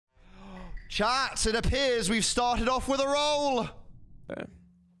Chats, it appears we've started off with a roll. Okay.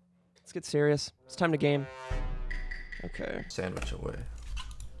 Let's get serious. It's time to game. Okay. Sandwich away.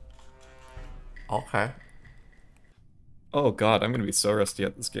 Okay. Oh god, I'm gonna be so rusty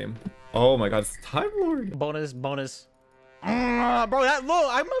at this game. Oh my god, it's Time Lord. Bonus. Bro, that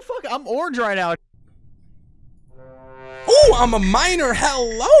look, I'm orange right now. Ooh, I'm a minor.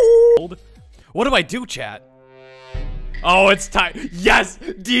 Hello. What do I do, chat? Oh, it's time. Yes,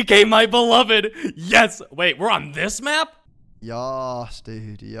 DK, my beloved. Yes. Wait, we're on this map? Yas,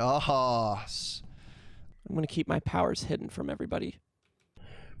 dude. Yas. I'm gonna keep my powers hidden from everybody.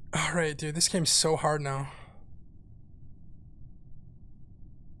 All right, dude. This game's so hard now.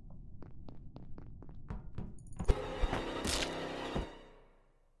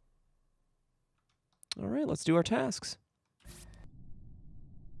 All right, let's do our tasks.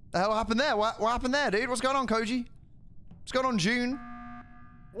 The hell happened there? What happened there, dude? What's going on, Koji? What's going on, June?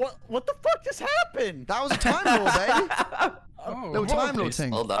 What the fuck just happened? That was a Time Lord, baby. Oh, Little Time Lord thing.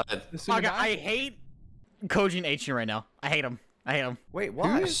 Well done. I hate Koji and HJune right now. I hate him. Wait,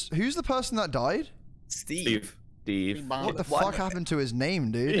 why? Who's the person that died? Steve. What the fuck happened to his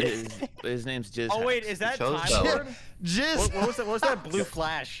name, dude? His name's Jizz. Oh wait, is that Time Lord? Jizz. What was that blue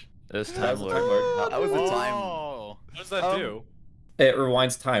flash? It was Time Lord. That was the time. Oh. What does that do? It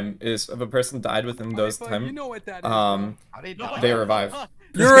rewinds time. Is if a person died within those time, you know what that is, they revive.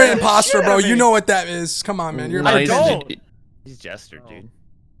 You're an imposter, bro. You know what that is. Come on, man. You're I don't. He's Jester, dude.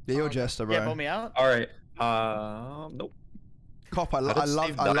 Yeah, you're Jester, bro. Yeah, pull me out. All right. Nope. Cop, I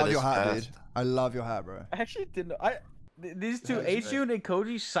love your hat, dude. I love your hat, bro. I actually didn't know. These two, HJune and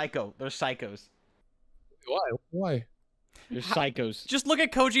Koji, psycho. They're psychos. Why? They're psychos. Just look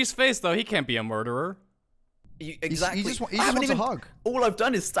at Koji's face, though. He can't be a murderer. Exactly. He just wants a hug. All I've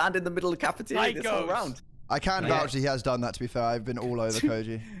done is stand in the middle of the cafeteria this whole round. I can vouch that he has done that, to be fair. I've been all over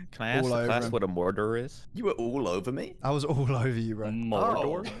Koji. Can I ask the class what a murderer is? You were all over me? I was all over you, bro.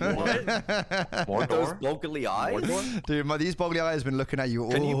 Mordor? What? Those boggly eyes? Dude, these boggly eyes have been looking at you all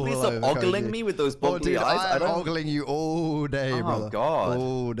over. Can you please stop ogling me with those boggly eyes? I'm ogling you all day, brother. Oh, God.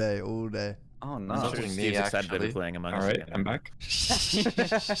 All day, all day. Oh, no. Steve's excited to be playing Among Us. All right, I'm back.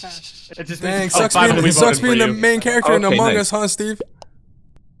 Dang, sucks being the main character in Among Us, huh, Steve?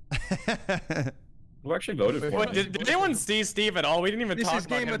 Who actually voted for Wait, did anyone see Steve at all? We didn't even talk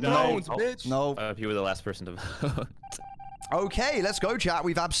about him. This is Game of Thrones, bitch. No. If you were the last person to vote. Okay, let's go, chat.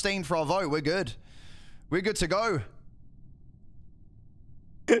 We've abstained for our vote. We're good. We're good to go.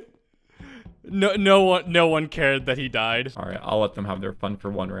 No one cared that he died. All right, I'll let them have their fun for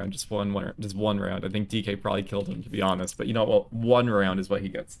one round. Just one round. I think DK probably killed him, to be honest. But you know what? One round is what he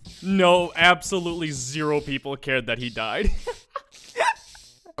gets. No, absolutely zero people cared that he died.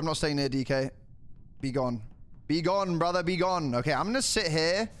 I'm not staying near DK. Be gone. Be gone, brother. Be gone. Okay, I'm going to sit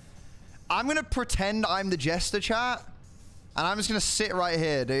here. I'm going to pretend I'm the Jester, chat. And I'm just going to sit right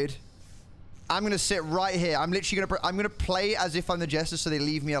here, dude. I'm going to sit right here. I'm literally going to play as if I'm the Jester so they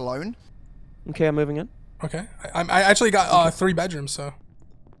leave me alone. Okay, I'm moving in. Okay. I actually got 3 bedrooms, so.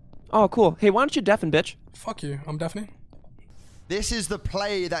 Oh, cool. Hey, why don't you deafen, bitch? Fuck you. I'm deafening. This is the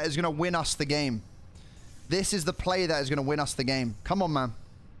play that is going to win us the game. This is the play that is going to win us the game. Come on, man.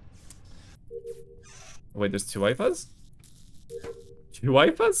 Wait, there's 2 Aifas? 2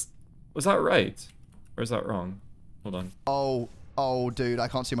 Aifas? Was that right? Or is that wrong? Hold on. Oh, dude, I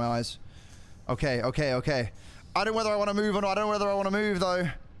can't see my eyes. Okay. I don't know whether I want to move or not. I don't know whether I want to move, though.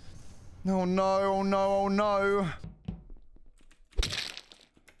 Oh, no.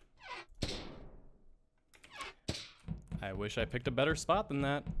 I wish I picked a better spot than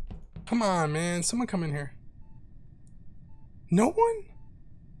that. Come on, man. Someone come in here. No one?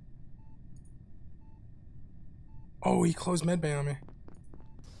 Oh, he closed medbay on me.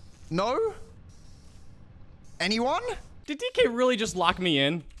 No? Anyone? Did DK really just lock me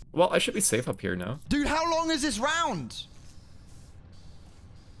in? Well, I should be safe up here now. Dude, how long is this round?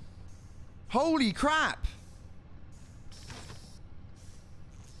 Holy crap.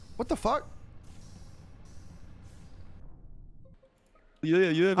 What the fuck?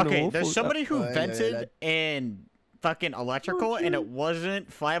 Okay, there's somebody who vented in fucking electrical and it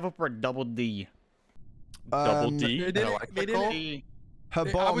wasn't 5 up or double D. Double D? They didn't.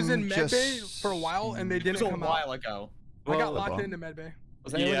 Hbomb I was in just... medbay for a while and they didn't come out. A while ago. I got locked into medbay.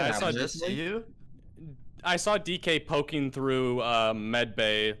 Yeah, I saw this. I saw DK poking through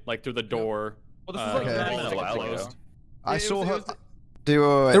medbay, like through the door. Well, this was a while ago. I saw her...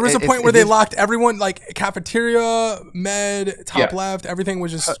 There was a point where they locked everyone, like cafeteria, med, top left, everything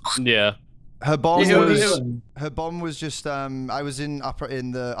was just... Yeah. Hbomb was just I was in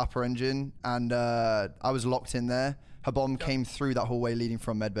the upper engine and I was locked in there Hbomb came through that hallway leading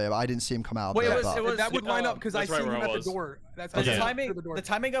from medbay, but I didn't see him come out. Wait, that would line up because I that's seen right him where I at the was. door. That's The the timing. door. The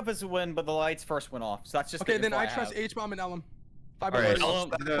timing of is when, but the lights first went off. So that's just Okay, the then info I trust have. Hbomb and Ellum. I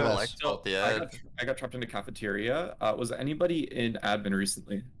got trapped into cafeteria. Was anybody in admin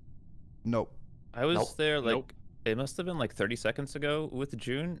recently? Nope. I was there like it must have been like 30 seconds ago with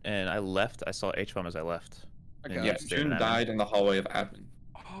HJune, and I left. I saw Hbomb as I left. Okay. Yeah, June died in the hallway of admin.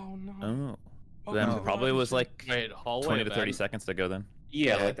 Oh no. Oh. Then probably was like Wait, hallway 20 to 30 seconds ago then.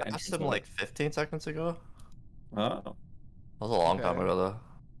 Yeah, I like the asked entrance him hall. like 15 seconds ago. Oh. That was a long time ago though.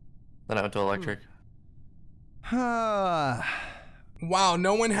 Then I went to electric. Wow,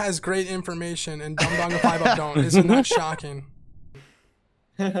 no one has great information, and Dumbdog and 5-Up don't. Isn't that shocking?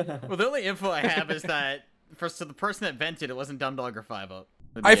 Well, the only info I have is that for the person that vented, it wasn't Dumbdog or 5-Up.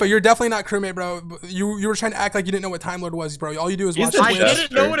 Aipha, you're definitely not crewmate, bro. You were trying to act like you didn't know what Time Lord was, bro. All you do is watch. I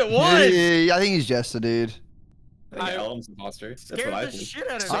didn't know what it was. Yeah, I think he's Jester, dude. I think Ellum's imposter. That's what Scared I the think. shit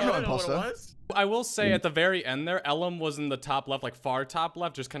out of I'm me. I not don't know what it imposter. was. I will say at the very end there, Ellum was in the top left, like far top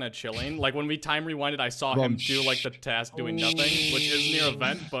left, just kind of chilling. Like when we time rewinded, I saw him do like the task doing nothing, which is near a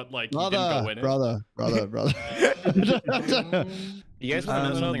vent, but like he didn't go in it. Brother. You guys want to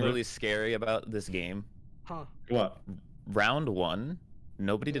know something really scary about this game? Huh. What? Round 1,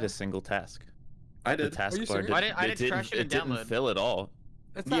 nobody did a single task. I The did. task you bar serious? I didn't trash it in it didn't download. fill at all.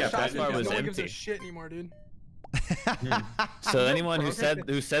 That's not Yeah, shocking. bar because was no one gives a empty. shit anymore, dude. So anyone who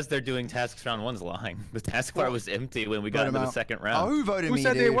says they're doing tasks round 1's lying. The task bar was empty when we got Vote into him the out. second Oh, round. who voted Who me,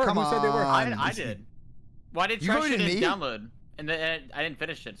 said dude? they were? Come Who said they were? on. I did. Well, I did You trash voted it in me? download, and then I didn't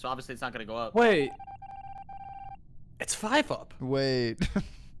finish it, so obviously it's not gonna go up. Wait. It's 5-Up. Wait.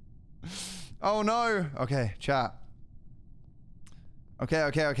 Oh no. Okay, chat.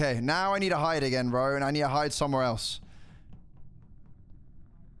 Okay. Now I need to hide again, bro, and I need to hide somewhere else.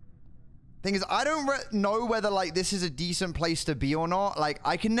 Thing is, I don't know whether like this is a decent place to be or not. Like,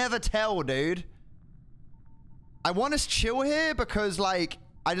 I can never tell, dude. I want to chill here because like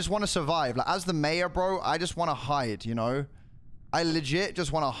I just want to survive. Like, as the mayor, bro, I just want to hide. You know, I legit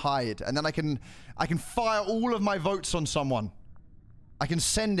just want to hide, and then I can fire all of my votes on someone. I can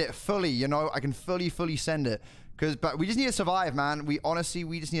send it fully. You know, I can fully send it. But we just need to survive, man. We just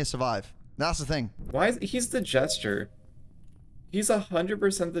need to survive. That's the thing. Why is he's the jester? He's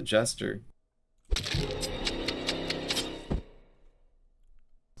 100% the jester.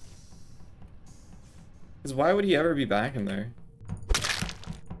 Because why would he ever be back in there?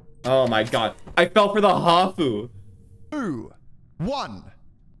 Oh my god. I fell for the Hafu. 2, 1.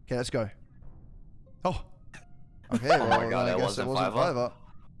 Okay, let's go. Oh. Okay, Oh my well, God, then I that guess wasn't it wasn't 5-Up.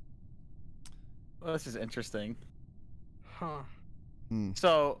 Well, this is interesting. Huh.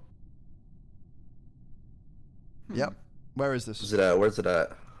 So. Yep. Where is this? Where's it at? Where's it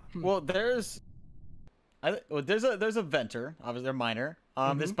at? Well, there's a venter. Obviously, they're minor.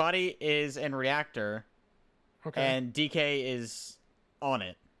 This body is in reactor, Okay. and DK is on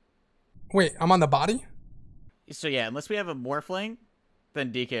it. Wait, I'm on the body? So yeah, unless we have a morphling,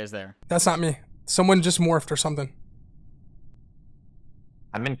 then DK is there. That's not me. Someone just morphed or something.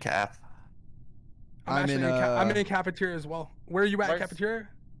 I'm in calf. I'm in a cafeteria as well. Where are you at, cafeteria?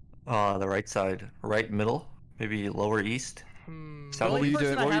 The right side. Right middle. Maybe lower east. So what were you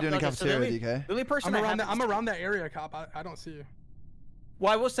doing? What were you doing in the cafeteria, DK? The only person I'm around that area, Cop. I don't see you.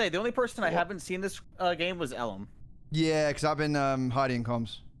 Well, I will say the only person I haven't seen this game was Ellum. Yeah, because I've been hiding in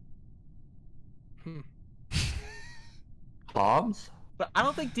comms. Bombs? But I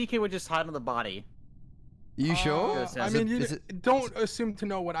don't think DK would just hide on the body. You sure? I mean, you don't assume to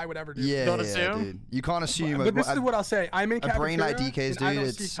know what I would ever do. Yeah, Don't yeah, assume? dude. You can't assume. But this is what I'll say. I'm in a cafeteria, brain like DK's, and I dude,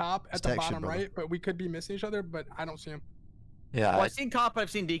 don't see it's Cop at the protection, bottom brother. right, but we could be missing each other, but I don't see him. Yeah. Well, I've seen Cop, I've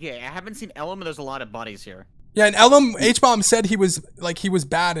seen DK. I haven't seen Ellum, and there's a lot of bodies here. Yeah, and Ellum, Hbomb said he was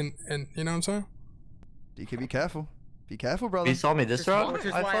bad, and you know what I'm saying? DK, be careful. Be careful, brother. You saw me this round? Which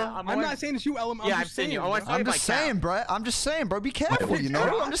is why Aipha? I'm not saying it's you, Ellum. Yeah, I'm I've just seen saying. you. Oh, I bro. saw you I'm by just saying, Cap. bro. I'm just saying, bro. Be careful, you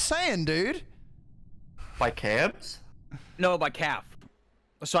know? I'm just saying, dude. By cabs? No, by Calf.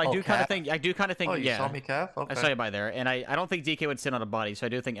 So I Oh, do kind of Calf? think. Oh, you yeah. saw me calf? Okay. I saw you by there, and I don't think DK would sit on a body, so I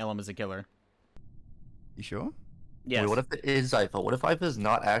do think Ellum is a killer. You sure? Yes. Wait, what if it is Aipha? What if Aipha is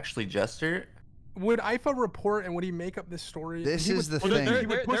not actually Jester? Would Aipha report and would he make up this story? This He is would- the Well, thing. He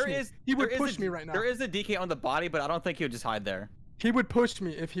would push me. He would push me right now. There is a DK on the body, but I don't think he would just hide there. He would push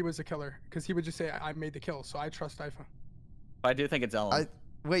me if he was a killer, because he would just say, I made the kill, so I trust Aipha. I do think it's Ellum.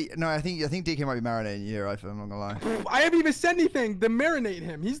 Wait, no, I think DK might be marinating you, Aipha, I'm not gonna lie. I haven't even said anything to marinate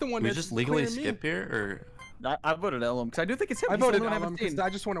him. He's the one We that's just legally clearing me. skip here, or I voted Ellum, because I do think it's him. I He's the voted only one I Ellum haven't seen. because I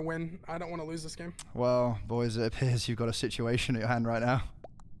just want to win. I don't want to lose this game. Well, boys, it appears you've got a situation at your hand right now.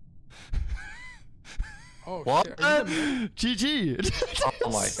 Oh, What? shit. Are you the mayor? GG. Oh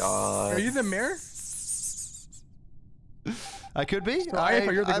my god. Are you the mayor? I could be. So,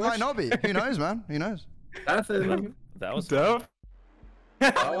 Aipha, you're the I might glitch? not be. Who knows, man? Who knows? That was Dope.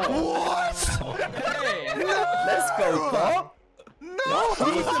 What? Let's go, Cop. No!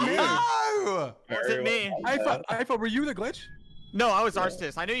 Who's the mayor? No! Wasn't me. Aipha, were you the glitch? No, I was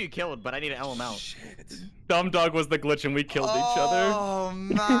Arstis. I knew you killed, but I need to L him out. Dumbdog was the glitch and we killed each other. Oh,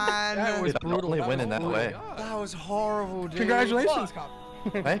 man. That was Dude, I'm brutal. only That winning was that brutal. way. That was horrible, dude. Congratulations, Cop.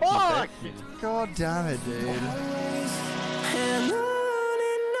 Thank you. God damn it, dude.